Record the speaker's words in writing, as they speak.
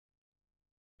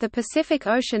The Pacific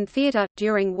Ocean Theater,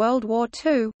 during World War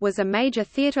II, was a major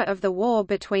theater of the war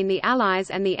between the Allies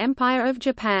and the Empire of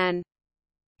Japan.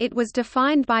 It was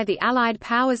defined by the Allied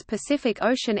Powers Pacific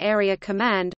Ocean Area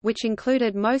Command, which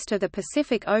included most of the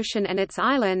Pacific Ocean and its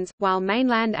islands, while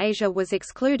mainland Asia was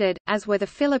excluded, as were the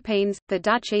Philippines, the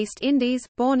Dutch East Indies,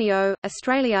 Borneo,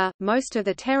 Australia, most of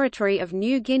the territory of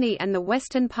New Guinea and the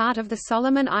western part of the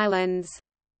Solomon Islands.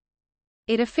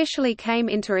 It officially came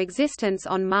into existence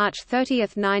on March 30,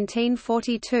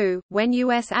 1942, when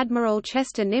U.S. Admiral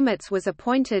Chester Nimitz was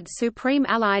appointed Supreme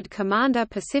Allied Commander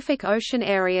Pacific Ocean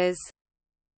Areas.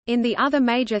 In the other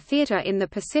major theater in the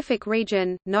Pacific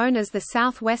region, known as the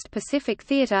Southwest Pacific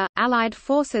Theater, Allied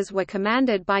forces were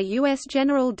commanded by U.S.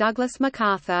 General Douglas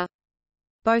MacArthur.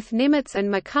 Both Nimitz and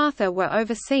MacArthur were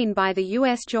overseen by the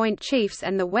U.S. Joint Chiefs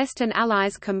and the Western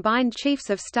Allies Combined Chiefs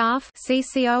of Staff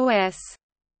 (CCOS).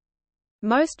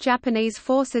 Most Japanese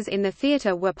forces in the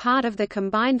theater were part of the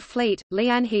Combined Fleet,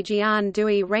 Lianhejian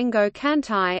Dui Rengo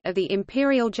Kantai of the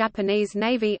Imperial Japanese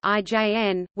Navy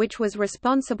 (IJN), which was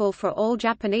responsible for all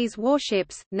Japanese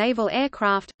warships, naval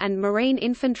aircraft, and marine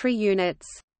infantry units.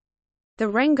 The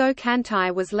Rengo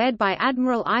Kantai was led by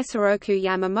Admiral Isoroku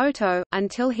Yamamoto,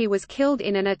 until he was killed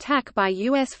in an attack by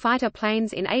U.S. fighter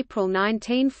planes in April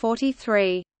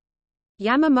 1943.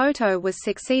 Yamamoto was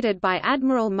succeeded by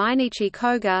Admiral Mainichi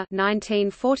Koga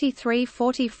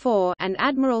 (1943–44) and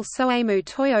Admiral Soemu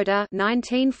Toyoda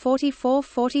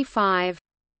 (1944–45).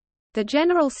 The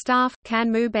General Staff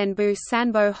Kanmubenbu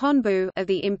Sanbo Honbu of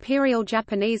the Imperial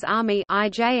Japanese Army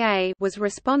 (IJA) was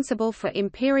responsible for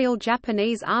Imperial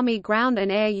Japanese Army ground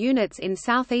and air units in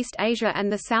Southeast Asia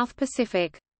and the South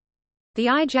Pacific. The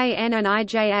IJN and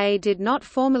IJA did not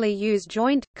formally use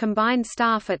joint, combined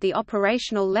staff at the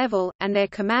operational level, and their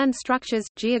command structures,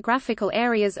 geographical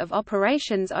areas of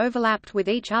operations overlapped with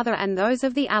each other and those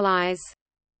of the Allies.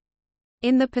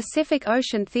 In the Pacific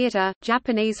Ocean Theater,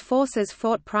 Japanese forces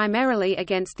fought primarily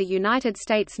against the United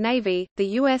States Navy, the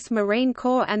U.S. Marine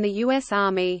Corps and the U.S.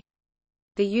 Army.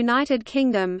 The United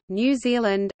Kingdom, New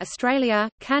Zealand, Australia,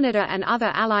 Canada and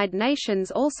other Allied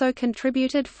nations also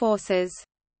contributed forces.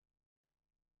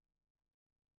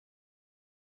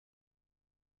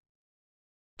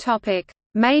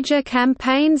 Major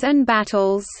campaigns and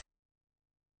battles.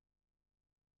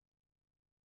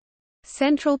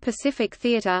 Central Pacific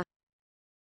Theater.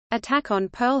 Attack on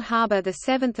Pearl Harbor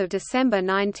 7 December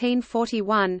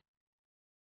 1941.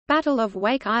 Battle of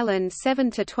Wake Island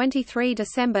 7–23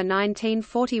 December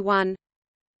 1941.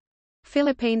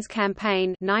 Philippines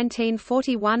Campaign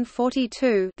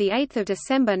 1941–42, the 8th of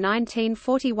December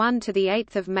 1941 to the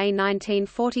 8th of May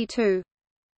 1942.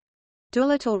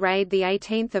 Doolittle Raid, the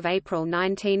 18th of April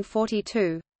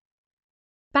 1942.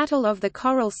 Battle of the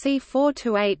Coral Sea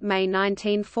 4–8 May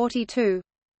 1942.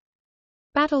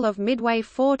 Battle of Midway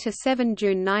 4–7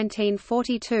 June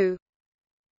 1942.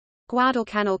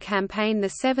 Guadalcanal Campaign,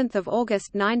 the 7th of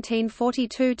August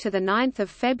 1942 to the 9th of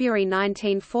February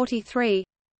 1943.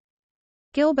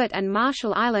 Gilbert and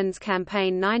Marshall Islands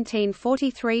Campaign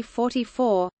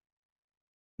 1943–44.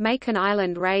 Macon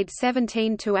Island Raid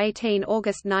 17–18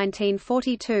 August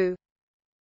 1942.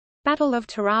 Battle of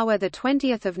Tarawa, the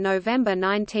 20th of November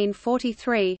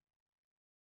 1943.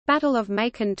 Battle of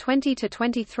Macon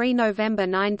 20–23 November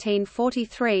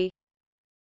 1943.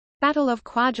 Battle of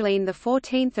Kwajalein, the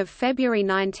 14th of February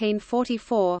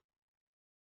 1944.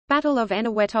 Battle of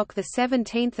Eniwetok, the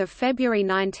 17th of February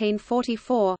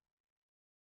 1944.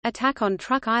 Attack on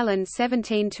Truk Island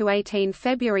 17–18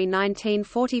 February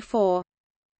 1944.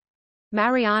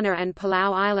 Mariana and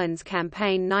Palau Islands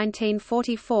Campaign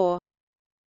 1944.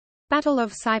 Battle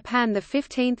of Saipan, the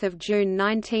 15th of June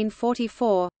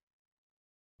 1944.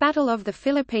 Battle of the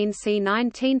Philippine Sea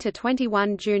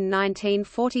 19–21 June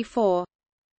 1944.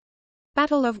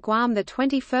 Battle of Guam, the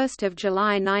 21st of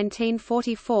July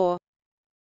 1944.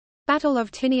 Battle of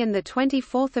Tinian, the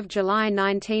 24th of July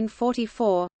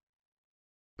 1944.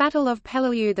 Battle of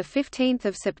Peleliu, the 15th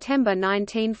of September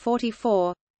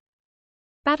 1944.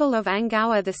 Battle of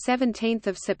Angawa, the 17th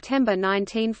of September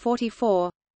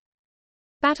 1944.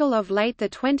 Battle of Leyte, the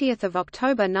 20th of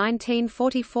October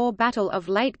 1944. Battle of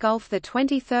Leyte Gulf, the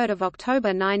 23rd of October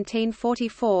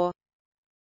 1944.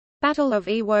 Battle of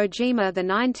Iwo Jima, the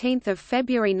 19th of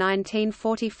February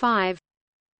 1945.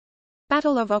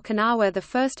 Battle of Okinawa, the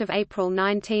 1st of April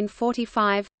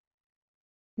 1945.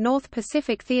 North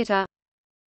Pacific Theater.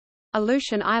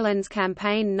 Aleutian Islands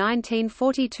Campaign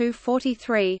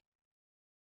 1942–43.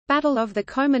 Battle of the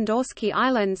Komandorsky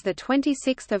Islands, the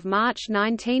 26th of March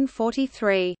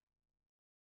 1943.